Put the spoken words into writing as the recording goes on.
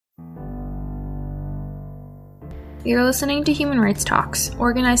You're listening to Human Rights Talks,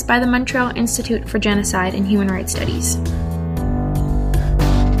 organized by the Montreal Institute for Genocide and Human Rights Studies.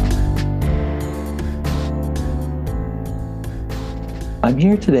 I'm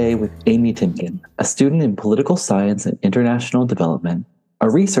here today with Aimee Tymkin, a student in political science and international development, a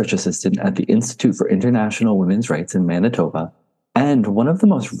research assistant at the Institute for International Women's Rights in Manitoba, and one of the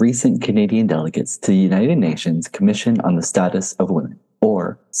most recent Canadian delegates to the United Nations Commission on the Status of Women,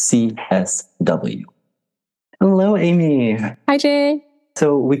 or CSW. Hello, Aimee. Hi, Jay.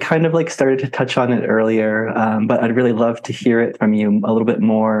 So we kind of started to touch on it earlier, but I'd really love to hear it from you a little bit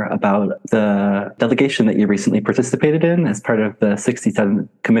more about the delegation that you recently participated in as part of the 67th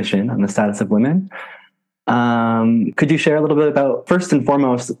Commission on the Status of Women. Could you share a little bit about, first and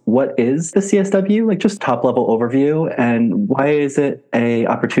foremost, what is the CSW, just top level overview, and why is it an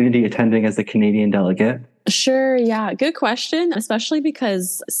opportunity attending as a Canadian delegate? Sure, yeah, good question, especially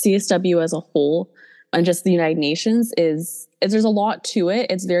because CSW as a whole and just the United Nations there's a lot to it.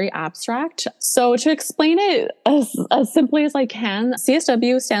 It's very abstract. So to explain it as simply as I can,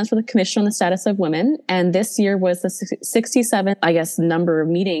 CSW stands for the Commission on the Status of Women. And this year was the 67th, number of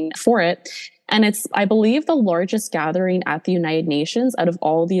meeting for it. And it's, I believe, the largest gathering at the United Nations out of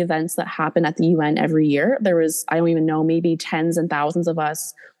all the events that happen at the UN every year. There was, I don't even know, maybe tens and thousands of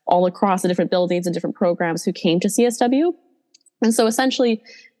us all across the different buildings and different programs who came to CSW. And so essentially,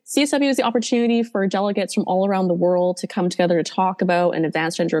 CSW is the opportunity for delegates from all around the world to come together to talk about and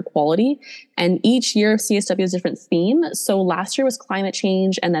advance gender equality. And each year, CSW has a different theme. So last year was climate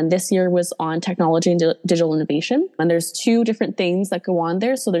change, and then this year was on technology and digital innovation. And there's two different things that go on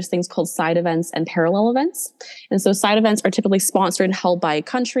there. So there's things called side events and parallel events. And so side events are typically sponsored and held by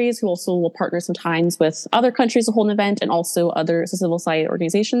countries who also will partner sometimes with other countries to hold an event and also other civil society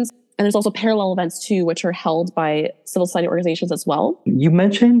organizations. And there's also parallel events too, which are held by civil society organizations as well. You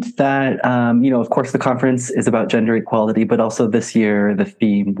mentioned that, of course, the conference is about gender equality, but also this year the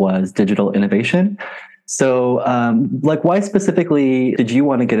theme was digital innovation. So, why specifically did you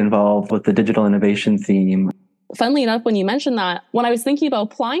want to get involved with the digital innovation theme? Funnily enough, when you mentioned that, when I was thinking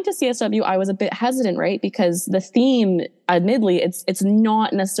about applying to CSW, I was a bit hesitant, right? Because the theme, admittedly, it's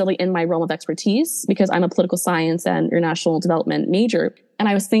not necessarily in my realm of expertise because I'm a political science and international development major. And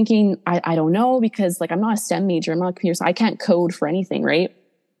I was thinking, I don't know, because I'm not a STEM major, I'm not a computer science, I can't code for anything, right?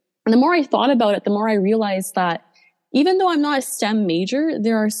 And the more I thought about it, the more I realized that even though I'm not a STEM major,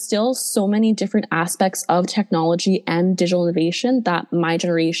 there are still so many different aspects of technology and digital innovation that my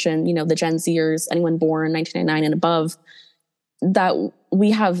generation, the Gen Zers, anyone born in 1999 and above, that we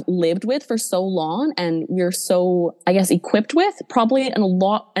have lived with for so long and we're so, equipped with, probably and a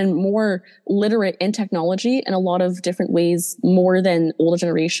lot and more literate in technology in a lot of different ways, more than older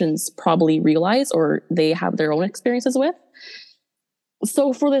generations probably realize or they have their own experiences with.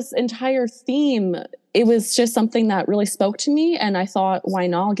 So for this entire theme, it was just something that really spoke to me. And I thought, why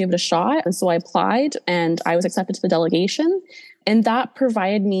not? I'll give it a shot. And so I applied and I was accepted to the delegation. And that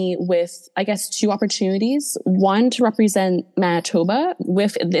provided me with, two opportunities. One, to represent Manitoba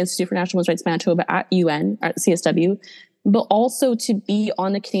with the Institute for National Women's Rights Manitoba at UN, at CSW, but also to be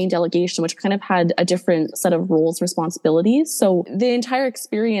on the Canadian delegation, which kind of had a different set of roles, responsibilities. So the entire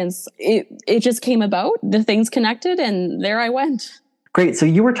experience, it just came about, the things connected, and there I went. Great. So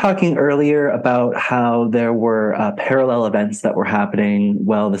you were talking earlier about how there were parallel events that were happening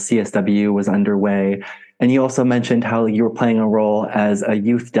while the CSW was underway. And you also mentioned how you were playing a role as a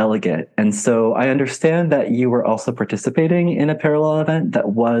youth delegate. And so I understand that you were also participating in a parallel event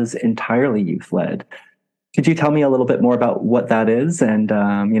that was entirely youth-led. Could you tell me a little bit more about what that is and,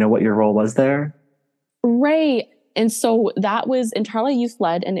 what your role was there? Right. And so that was entirely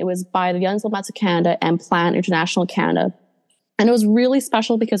youth-led, and it was by the Young Diplomats of Canada and Plan International Canada. And it was really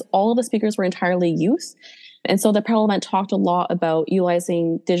special because all of the speakers were entirely youth. And so the parallel event talked a lot about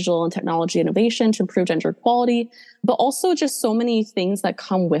utilizing digital and technology innovation to improve gender equality, but also just so many things that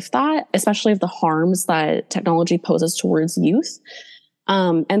come with that, especially of the harms that technology poses towards youth.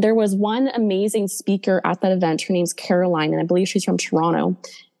 And there was one amazing speaker at that event. Her name's Caroline, and I believe she's from Toronto.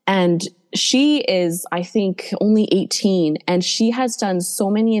 And she is, I think, only 18, and she has done so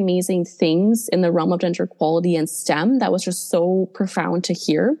many amazing things in the realm of gender equality and STEM that was just so profound to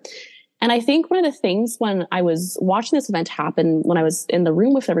hear. And I think one of the things when I was watching this event happen, when I was in the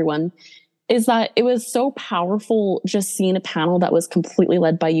room with everyone, is that it was so powerful just seeing a panel that was completely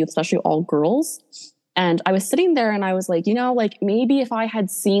led by youth, especially all girls. And I was sitting there and I was like, maybe if I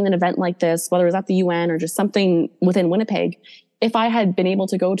had seen an event like this, whether it was at the UN or just something within Winnipeg, if I had been able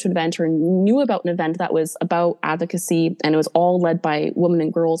to go to an event or knew about an event that was about advocacy and it was all led by women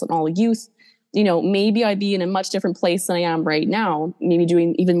and girls and all youth, maybe I'd be in a much different place than I am right now, maybe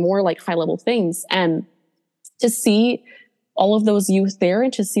doing even more high level things. And to see all of those youth there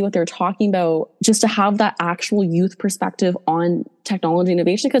and to see what they're talking about, just to have that actual youth perspective on technology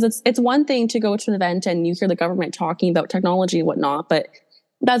innovation. Because it's one thing to go to an event and you hear the government talking about technology and whatnot, but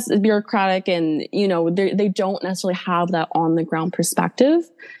that's bureaucratic and, they don't necessarily have that on the ground perspective.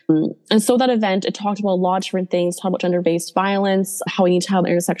 And so that event, it talked about a lot of different things, talked about gender-based violence, how we need to have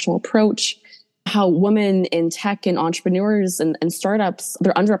an intersectional approach, how women in tech and entrepreneurs and startups,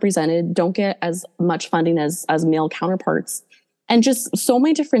 they're underrepresented, don't get as much funding as male counterparts. And just so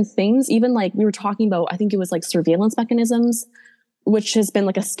many different things, even like we were talking about, I think it was like surveillance mechanisms, which has been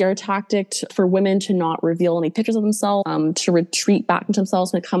like a scare tactic for women to not reveal any pictures of themselves, to retreat back into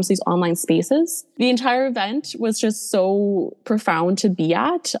themselves when it comes to these online spaces. The entire event was just so profound to be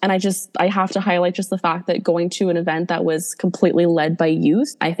at. And I have to highlight just the fact that going to an event that was completely led by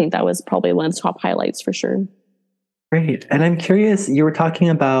youth, I think that was probably one of the top highlights for sure. Great. And I'm curious, you were talking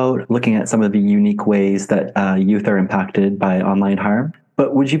about looking at some of the unique ways that youth are impacted by online harm.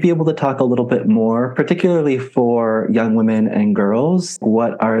 But would you be able to talk a little bit more, particularly for young women and girls?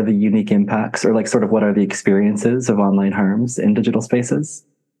 What are the unique impacts, or like sort of what are the experiences of online harms in digital spaces?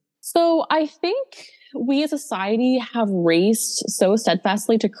 So I think we as a society have raced so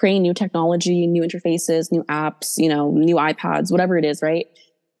steadfastly to create new technology, new interfaces, new apps, new iPads, whatever it is, right?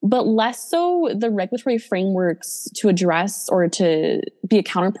 But less so the regulatory frameworks to address or to be a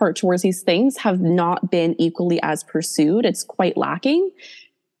counterpart towards these things have not been equally as pursued. It's quite lacking.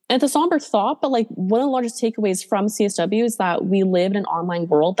 And it's a somber thought, but like one of the largest takeaways from CSW is that we live in an online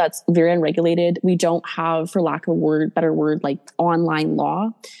world that's very unregulated. We don't have, for lack of a better word, like online law.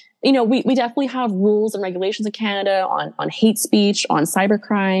 We definitely have rules and regulations in Canada on hate speech, on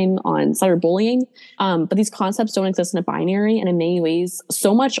cybercrime, on cyberbullying. But these concepts don't exist in a binary. And in many ways,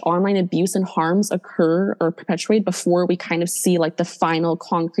 so much online abuse and harms occur or perpetuate before we kind of see like the final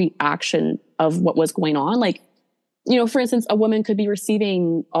concrete action of what was going on. Like, for instance, a woman could be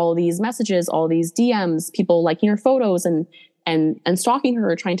receiving all these messages, all these DMs, people liking her photos and stalking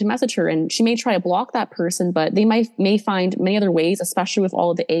her or trying to message her. And she may try to block that person, but they may find many other ways, especially with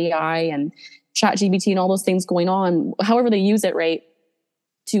all of the AI and ChatGPT and all those things going on, however they use it, right,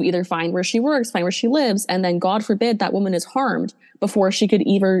 to either find where she works, find where she lives, and then God forbid that woman is harmed before she could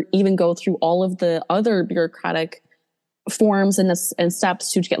even go through all of the other bureaucratic forms and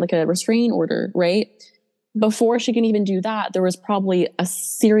steps to get like a restraining order, right? Before she can even do that, there was probably a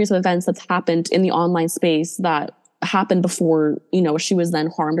series of events that's happened in the online space that happened before, she was then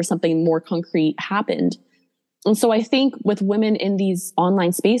harmed or something more concrete happened. And so I think with women in these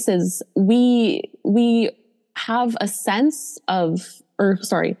online spaces, we have a sense to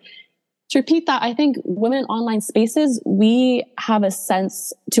repeat that, I think women in online spaces, we have a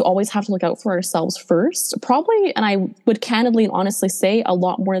sense to always have to look out for ourselves first, probably, and I would candidly and honestly say a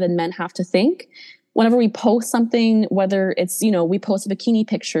lot more than men have to think. Whenever we post something, whether it's, we post a bikini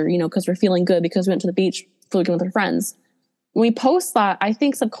picture, because we're feeling good because we went to the beach frolicking with our friends. When we post that, I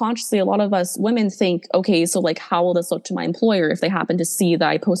think subconsciously a lot of us women think, okay, so like how will this look to my employer if they happen to see that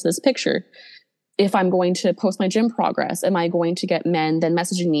I posted this picture? If I'm going to post my gym progress, am I going to get men then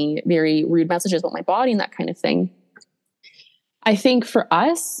messaging me very rude messages about my body and that kind of thing? I think for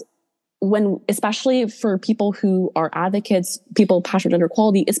us, especially for people who are advocates, people passionate about gender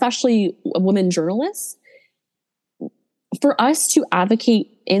equality, especially women journalists, for us to advocate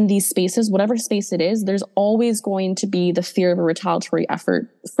in these spaces, whatever space it is, there's always going to be the fear of a retaliatory effort.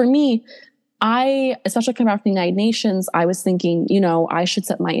 For me, especially coming back from the United Nations, I was thinking, I should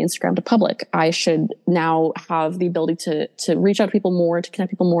set my Instagram to public. I should now have the ability to reach out to people more, to connect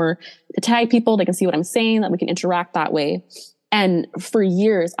people more, to tag people. They can see what I'm saying, that we can interact that way. And for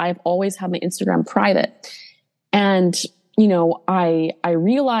years, I've always had my Instagram private. And, I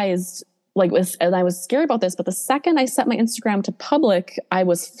realized and I was scared about this, but the second I set my Instagram to public, I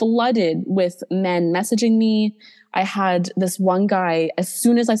was flooded with men messaging me. I had this one guy, as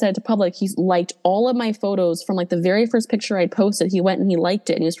soon as I set it to public, he liked all of my photos from like the very first picture I posted. He went and he liked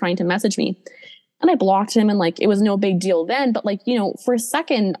it and he was trying to message me. And I blocked him and it was no big deal then. But for a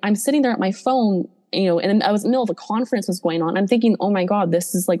second, I'm sitting there at my phone, and I was in the middle of a conference was going on. I'm thinking, oh my God,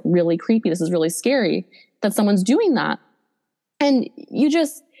 this is really creepy. This is really scary that someone's doing that. And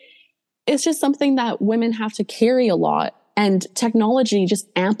it's just something that women have to carry a lot. And technology just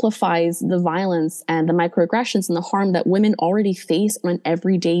amplifies the violence and the microaggressions and the harm that women already face on an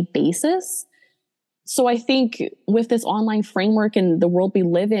everyday basis. So I think with this online framework and the world we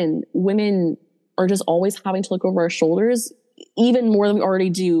live in, women are just always having to look over our shoulders, even more than we already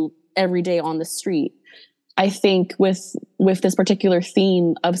do every day on the street. I think with this particular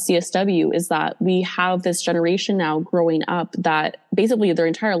theme of CSW is that we have this generation now growing up that basically their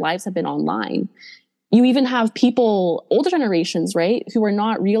entire lives have been online. You even have people, older generations, right, who are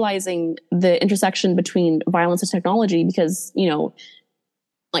not realizing the intersection between violence and technology because,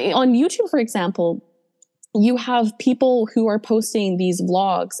 like on YouTube, for example, you have people who are posting these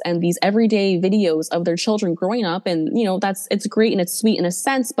vlogs and these everyday videos of their children growing up. And, it's great and it's sweet in a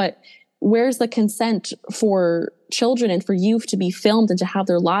sense, but where's the consent for children and for youth to be filmed and to have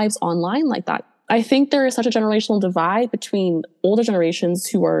their lives online like that? I think there is such a generational divide between older generations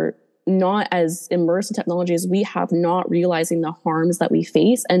who are not as immersed in technology as we have, not realizing the harms that we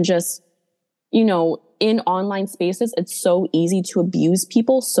face, and just, in online spaces, it's so easy to abuse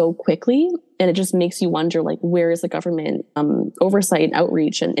people so quickly. And it just makes you wonder, like, where is the government oversight and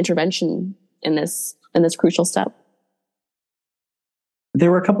outreach and intervention in this crucial step? There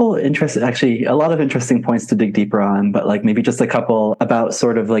were a lot of interesting points to dig deeper on, but like maybe just a couple about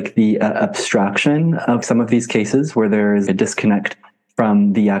sort of like the abstraction of some of these cases where there is a disconnect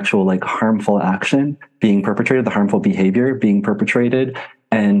from the actual like harmful action being perpetrated, the harmful behavior being perpetrated,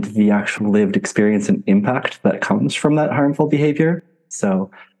 and the actual lived experience and impact that comes from that harmful behavior.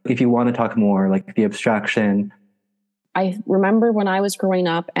 So if you want to talk more like the abstraction. I remember when I was growing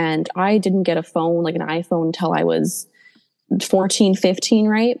up and I didn't get a phone, like an iPhone, until I was 14, 15,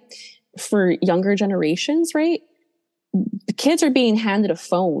 right? For younger generations, right? The kids are being handed a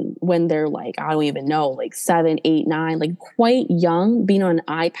phone when they're like, I don't even know, like 7, 8, 9, like quite young, being on an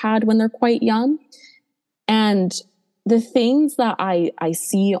iPad when they're quite young. And the things that I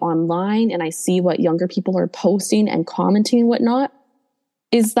see online and I see what younger people are posting and commenting and whatnot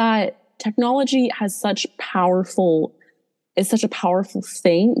is that technology is such a powerful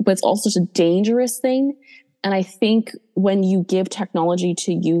thing, but it's also such a dangerous thing. And I think when you give technology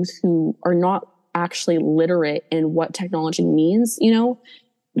to youth who are not actually literate in what technology means,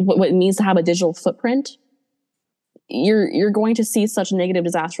 what it means to have a digital footprint, you're going to see such negative,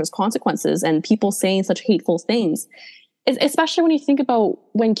 disastrous consequences and people saying such hateful things. Especially when you think about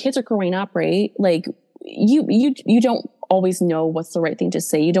when kids are growing up, right? Like you don't always know what's the right thing to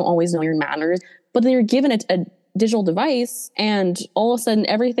say. You don't always know your manners, but then you're given a digital device and all of a sudden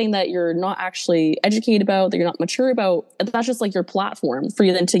everything that you're not actually educated about, that you're not mature about, that's just like your platform for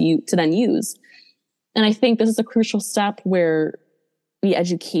you then to then use. And I think this is a crucial step where the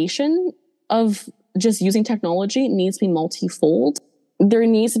education of just using technology needs to be multifold. There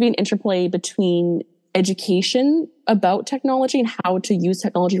needs to be an interplay between education about technology and how to use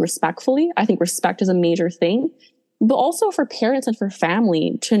technology respectfully. I think respect is a major thing, but also for parents and for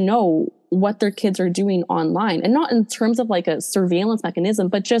family to know what their kids are doing online, and not in terms of like a surveillance mechanism,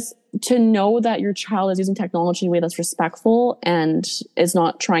 but just to know that your child is using technology in a way that's respectful and is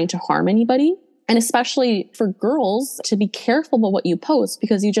not trying to harm anybody. And especially for girls, to be careful about what you post,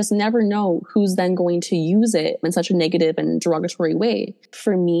 because you just never know who's then going to use it in such a negative and derogatory way.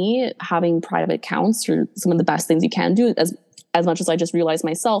 For me, having private accounts are some of the best things you can do, as much as I just realized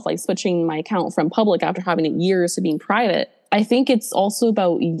myself, like switching my account from public after having it years to being private. I think it's also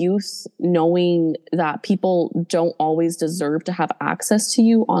about youth knowing that people don't always deserve to have access to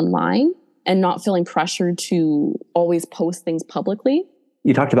you online and not feeling pressured to always post things publicly.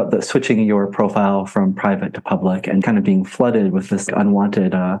 You talked about the switching your profile from private to public and kind of being flooded with this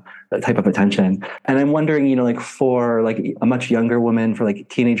unwanted type of attention. And I'm wondering, like for like a much younger woman, for like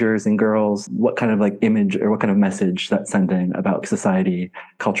teenagers and girls, what kind of like image or what kind of message that's sending about society,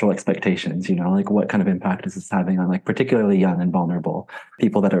 cultural expectations, like what kind of impact is this having on like particularly young and vulnerable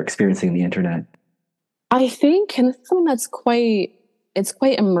people that are experiencing the internet? I think, and it's something that's quite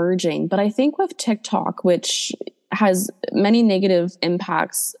emerging, but I think with TikTok, which has many negative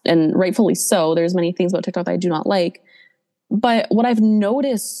impacts, and rightfully so. There's many things about TikTok that I do not like. But what I've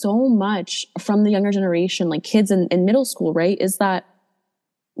noticed so much from the younger generation, like kids in middle school, right, is that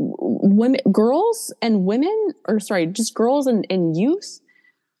girls and youth,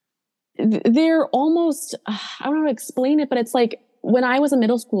 they're almost, I don't know how to explain it, but it's like when I was a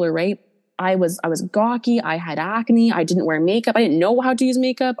middle schooler, right, I was gawky. I had acne. I didn't wear makeup. I didn't know how to use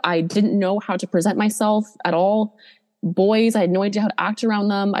makeup. I didn't know how to present myself at all. Boys, I had no idea how to act around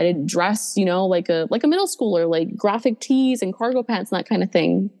them. I didn't dress, like a middle schooler, like graphic tees and cargo pants and that kind of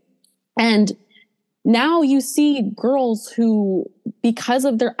thing. And now you see girls who, because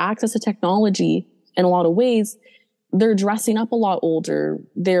of their access to technology in a lot of ways, they're dressing up a lot older.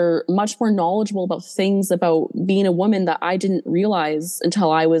 They're much more knowledgeable about things about being a woman that I didn't realize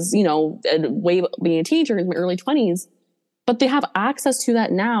until I was, being a teenager in my early 20s. But they have access to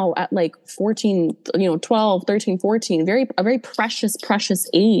that now at like 14, 12, 13, 14, a very precious, precious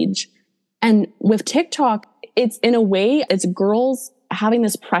age. And with TikTok, it's in a way, it's girls having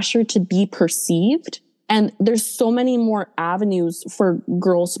this pressure to be perceived And there's so many more avenues for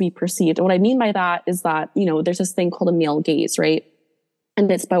girls to be perceived. And what I mean by that is that, there's this thing called a male gaze, right? And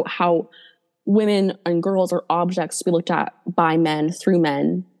it's about how women and girls are objects to be looked at by men through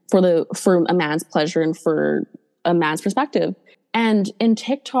men for a man's pleasure and for a man's perspective. And in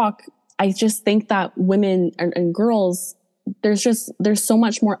TikTok, I just think that women and girls, there's so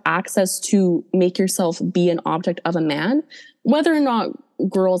much more access to make yourself be an object of a man, whether or not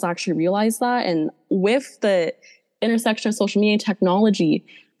girls actually realize that. And with the intersection of social media and technology,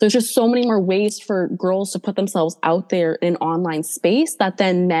 there's just so many more ways for girls to put themselves out there in online space that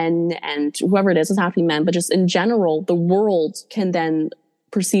then men and whoever it is, doesn't have to be men, but just in general, the world can then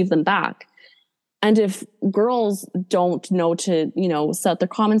perceive them back. And if girls don't know to, set their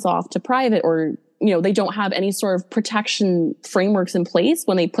comments off to private, or, they don't have any sort of protection frameworks in place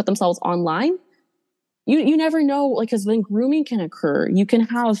when they put themselves online, you never know, because then grooming can occur. You can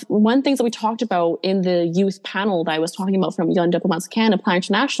have one thing that we talked about in the youth panel that I was talking about from Young Diplomats of Canada, Plan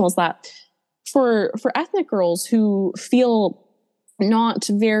International, is that for ethnic girls who feel not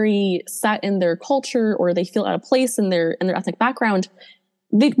very set in their culture, or they feel out of place in their ethnic background,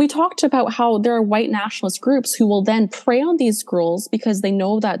 we talked about how there are white nationalist groups who will then prey on these girls because they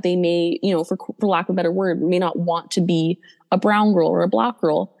know that they may, for lack of a better word, may not want to be a brown girl or a black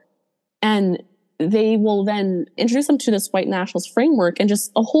girl. And they will then introduce them to this white nationalist framework, and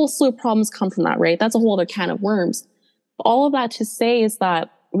just a whole slew of problems come from that, right? That's a whole other can of worms. All of that to say is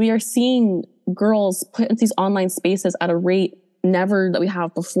that we are seeing girls put into these online spaces at a rate never that we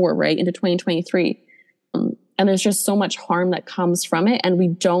have before, right? Into 2023. And there's just so much harm that comes from it. And we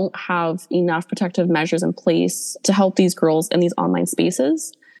don't have enough protective measures in place to help these girls in these online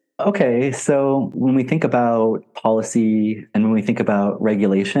spaces. Okay, so when we think about policy and when we think about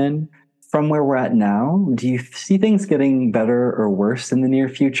regulation, from where we're at now, do you see things getting better or worse in the near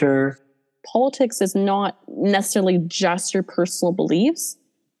future? Politics is not necessarily just your personal beliefs.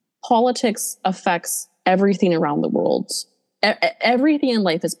 Politics affects everything around the world. Everything in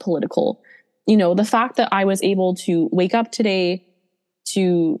life is political. The fact that I was able to wake up today,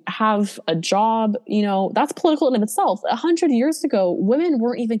 to have a job, that's political in of itself. 100 years ago, women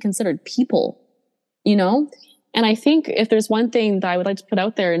weren't even considered people, And I think if there's one thing that I would like to put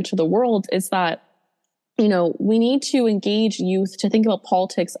out there into the world is that, we need to engage youth to think about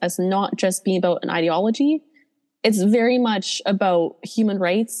politics as not just being about an ideology. It's very much about human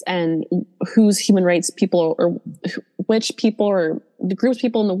rights and whose human rights people, or which people, or the groups of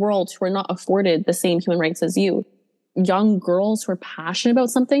people in the world who are not afforded the same human rights as you. Young girls who are passionate about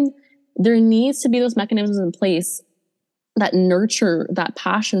something, there needs to be those mechanisms in place that nurture that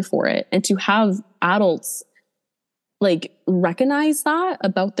passion for it, and to have adults recognize that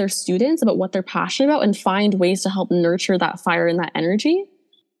about their students, about what they're passionate about, and find ways to help nurture that fire and that energy.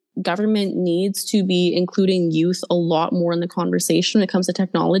 Government needs to be including youth a lot more in the conversation when it comes to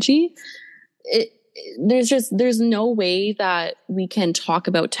technology. There's no way that we can talk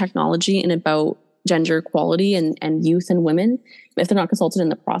about technology and about gender equality and youth and women if they're not consulted in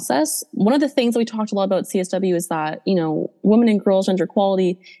the process. One of the things that we talked a lot about at CSW is that, women and girls, gender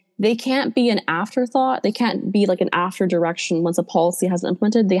equality, they can't be an afterthought. They can't be an after direction once a policy has been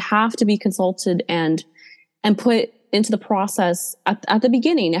implemented. They have to be consulted and put into the process at the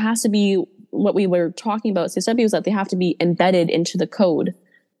beginning. It has to be what we were talking about at CSW, is that they have to be embedded into the code.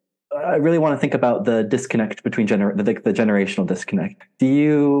 I really want to think about the disconnect between the generational disconnect. Do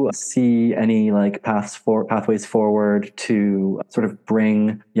you see any pathways forward to sort of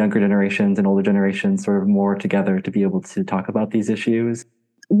bring younger generations and older generations sort of more together to be able to talk about these issues?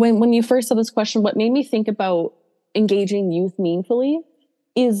 When you first said this question, what made me think about engaging youth meaningfully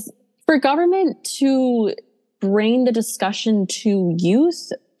is for government to bring the discussion to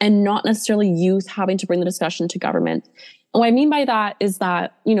youth, and not necessarily youth having to bring the discussion to government. And what I mean by that is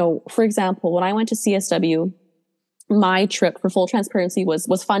that, for example, when I went to CSW, my trip, for full transparency,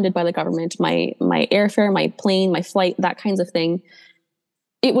 was funded by the government. My airfare, my plane, my flight, that kinds of thing.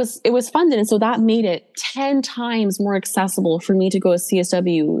 It was funded. And so that made it 10 times more accessible for me to go to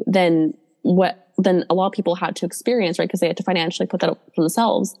CSW than a lot of people had to experience, right? Because they had to financially put that up for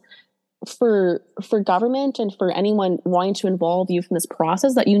themselves. For government and for anyone wanting to involve youth in this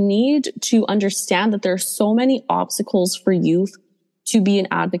process, that you need to understand that there are so many obstacles for youth to be an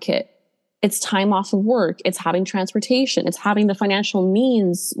advocate. It's time off of work. It's having transportation. It's having the financial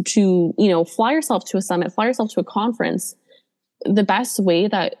means to, fly yourself to a summit, fly yourself to a conference. The best way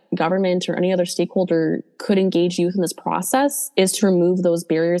that government or any other stakeholder could engage youth in this process is to remove those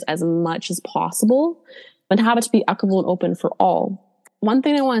barriers as much as possible and have it to be equitable and open for all. One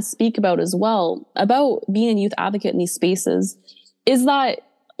thing I want to speak about as well, about being a youth advocate in these spaces, is that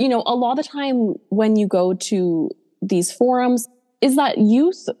a lot of the time when you go to these forums is that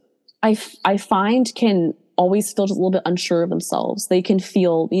youth, I find, can always feel just a little bit unsure of themselves. They can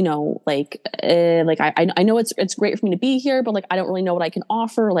feel, I know it's great for me to be here, but like, I don't really know what I can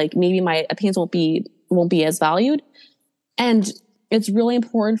offer. Like maybe my opinions won't be as valued. And it's really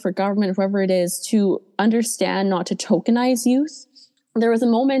important for government, whoever it is, to understand not to tokenize youth. There was a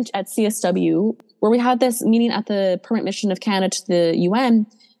moment at CSW where we had this meeting at the Permanent Mission of Canada to the UN,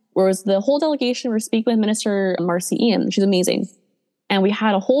 where it was the whole delegation were speaking with Minister Marcy Ian. She's amazing. And we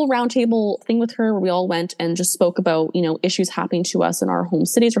had a whole roundtable thing with her where we all went and just spoke about, issues happening to us in our home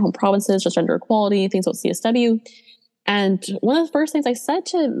cities or home provinces, just gender equality, things about CSW. And one of the first things I said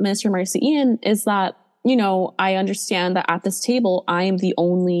to Minister Marcy Ian is that, I understand that at this table, I am the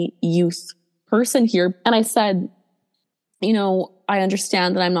only youth person here. And I said, I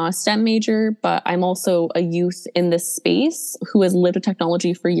understand that I'm not a STEM major, but I'm also a youth in this space who has lived with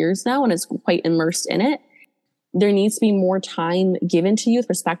technology for years now and is quite immersed in it. There needs to be more time given to youth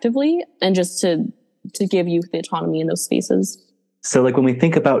respectively, and just to give youth the autonomy in those spaces. So like when we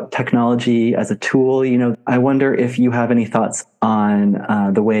think about technology as a tool, I wonder if you have any thoughts on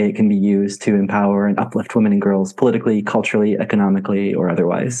the way it can be used to empower and uplift women and girls politically, culturally, economically, or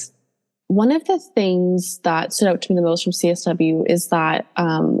otherwise. One of the things that stood out to me the most from CSW is that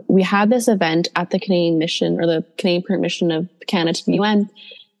we had this event at the Canadian Mission, or the Canadian Permanent Mission of Canada to the UN.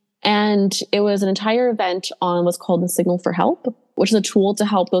 And it was an entire event on what's called the Signal for Help, which is a tool to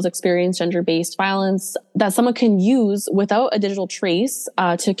help those experience gender-based violence that someone can use without a digital trace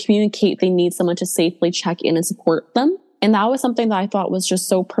to communicate they need someone to safely check in and support them. And that was something that I thought was just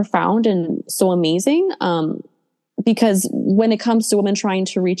so profound and so amazing. Because when it comes to women trying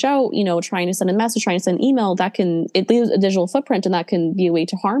to reach out, trying to send a message, trying to send an email, it leaves a digital footprint, and that can be a way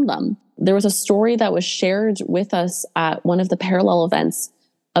to harm them. There was a story that was shared with us at one of the parallel events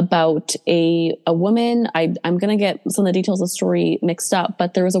about a woman. I'm going to get some of the details of the story mixed up,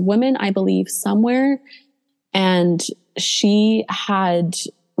 but there was a woman, I believe, somewhere, and she had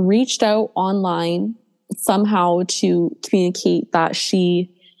reached out online somehow to communicate that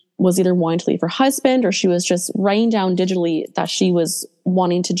she was either wanting to leave her husband, or she was just writing down digitally that she was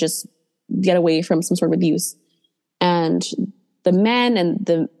wanting to just get away from some sort of abuse. And the men and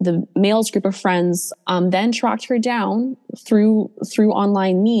the male's group of friends then tracked her down through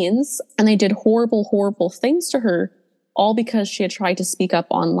online means, and they did horrible, horrible things to her, all because she had tried to speak up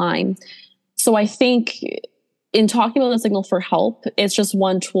online. So I think in talking about the Signal for Help, it's just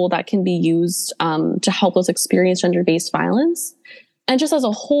one tool that can be used to help those experience gender-based violence. And just as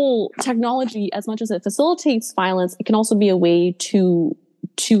a whole, technology, as much as it facilitates violence, it can also be a way to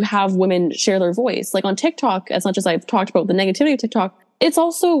have women share their voice. Like on TikTok, as much as I've talked about the negativity of TikTok, it's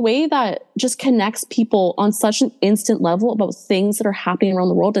also a way that just connects people on such an instant level about things that are happening around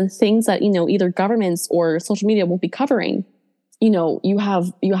the world, and things that, either governments or social media won't be covering. You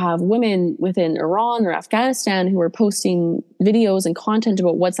have women within Iran or Afghanistan who are posting videos and content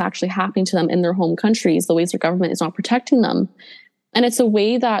about what's actually happening to them in their home countries, the ways their government is not protecting them. And it's a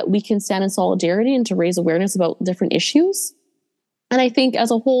way that we can stand in solidarity and to raise awareness about different issues. And I think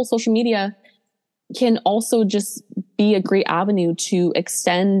as a whole, social media can also just be a great avenue to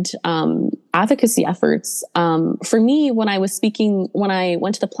extend advocacy efforts. For me, when I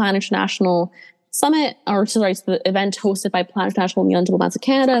went to the Plan International Summit, the event hosted by Plan International and Young Diplomats of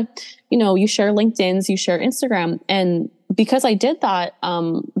Canada, you share LinkedIn's, you share Instagram. And because I did that,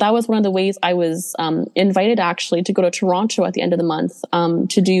 that was one of the ways I was invited actually to go to Toronto at the end of the month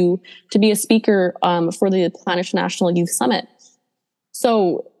to be a speaker for the Plan International Youth Summit.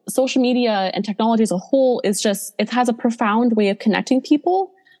 So social media and technology as a whole it has a profound way of connecting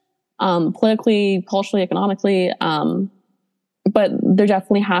people, politically, culturally, economically. But there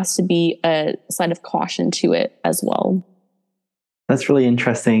definitely has to be a side of caution to it as well. That's really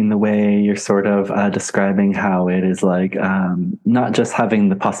interesting, the way you're sort of describing how it is like not just having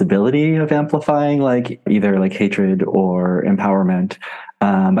the possibility of amplifying like either like hatred or empowerment,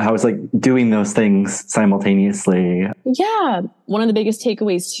 but how it's like doing those things simultaneously. Yeah. One of the biggest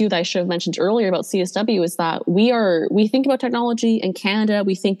takeaways too that I should have mentioned earlier about CSW is that we think about technology in Canada.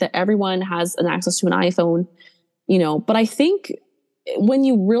 We think that everyone has an access to an iPhone, but I think when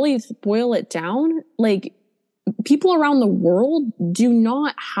you really boil it down, like people around the world do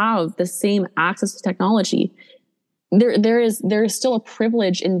not have the same access to technology. There is still a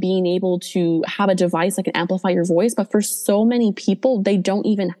privilege in being able to have a device that can amplify your voice, but for so many people, they don't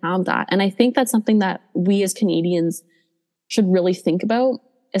even have that. And I think that's something that we as Canadians should really think about,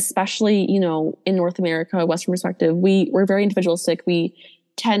 especially, in North America, Western perspective. We're very individualistic. We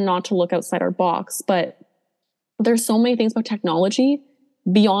tend not to look outside our box, but there's so many things about technology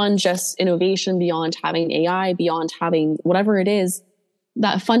beyond just innovation, beyond having AI, beyond having whatever it is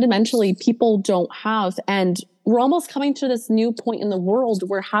that fundamentally people don't have. And we're almost coming to this new point in the world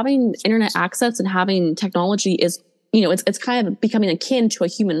where having internet access and having technology is, it's kind of becoming akin to a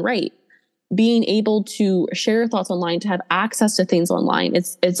human right. Being able to share your thoughts online, to have access to things online,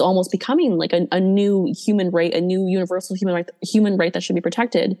 it's almost becoming like a new human right, a new universal human right that should be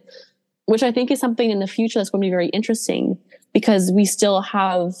protected, which I think is something in the future that's going to be very interesting, because we still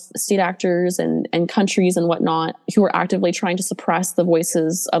have state actors and countries and whatnot who are actively trying to suppress the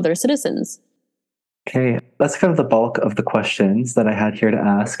voices of their citizens. Okay, that's kind of the bulk of the questions that I had here to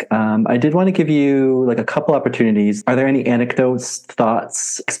ask. I did want to give you like a couple opportunities. Are there any anecdotes,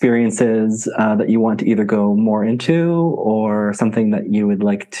 thoughts, experiences that you want to either go more into, or something that you would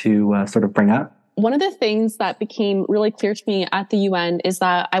like to sort of bring up? One of the things that became really clear to me at the UN is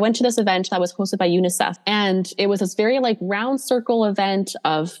that I went to this event that was hosted by UNICEF, and it was this very like round circle event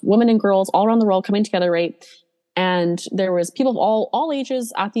of women and girls all around the world coming together, right? And there was people of all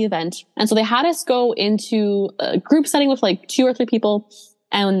ages at the event. And so they had us go into a group setting with like 2 or 3 people.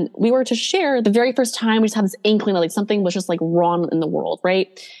 And we were to share the very first time we just had this inkling that like something was just like wrong in the world, right?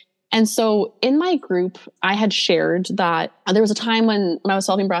 And so in my group, I had shared that there was a time when I was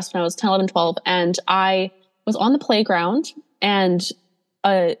developing breast when I was 10, 11, 12, and I was on the playground, and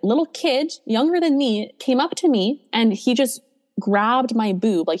a little kid younger than me came up to me, and he just grabbed my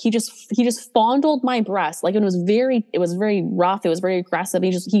boob. Like he just fondled my breast. Like it was very rough. It was very aggressive.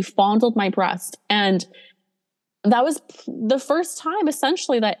 He fondled my breast. And that was the first time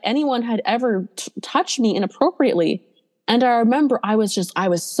essentially that anyone had ever touched me inappropriately. And I remember I was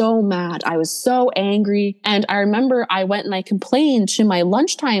so mad. I was so angry. And I remember I went and I complained to my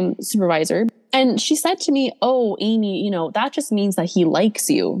lunchtime supervisor, and she said to me, "Oh, Aimee, that just means that he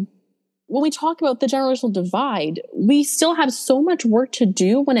likes you." When we talk about the generational divide, we still have so much work to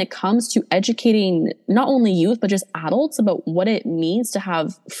do when it comes to educating not only youth, but just adults about what it means to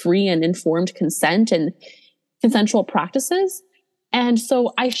have free and informed consent and consensual practices. And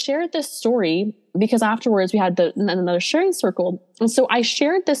so I shared this story because afterwards we had another sharing circle. And so I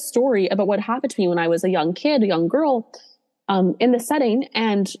shared this story about what happened to me when I was a young kid, a young girl, in the setting.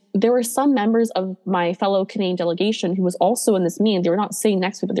 And there were some members of my fellow Canadian delegation who was also in this meeting. They were not sitting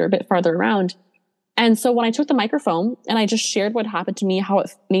next to me, but they were a bit farther around. And so when I took the microphone and I just shared what happened to me, how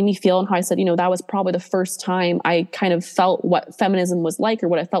it made me feel, and how I said, that was probably the first time I kind of felt what feminism was like, or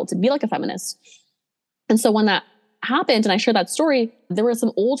what I felt to be like a feminist. And so when that happened and I shared that story, there were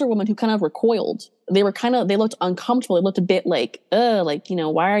some older women who kind of recoiled. They looked uncomfortable. They looked a bit like,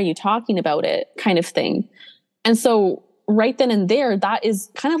 why are you talking about it kind of thing. And so right then and there, that is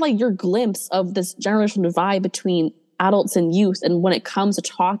kind of like your glimpse of this generational divide between adults and youth. And when it comes to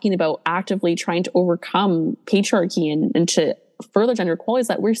talking about actively trying to overcome patriarchy and to further gender equality, is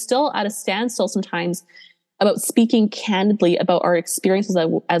that we're still at a standstill sometimes about speaking candidly about our experiences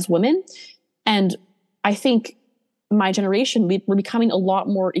as women. And I think my generation, we're becoming a lot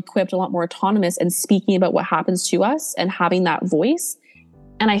more equipped, a lot more autonomous, and speaking about what happens to us and having that voice.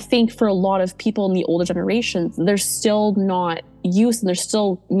 And I think for a lot of people in the older generations, they're still not used, and they're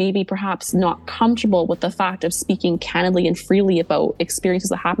still maybe perhaps not comfortable with the fact of speaking candidly and freely about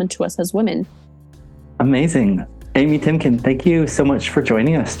experiences that happen to us as women. Amazing. Aimee Tymkin, thank you so much for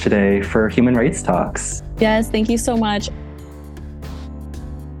joining us today for Human Rights Talks. Yes, thank you so much.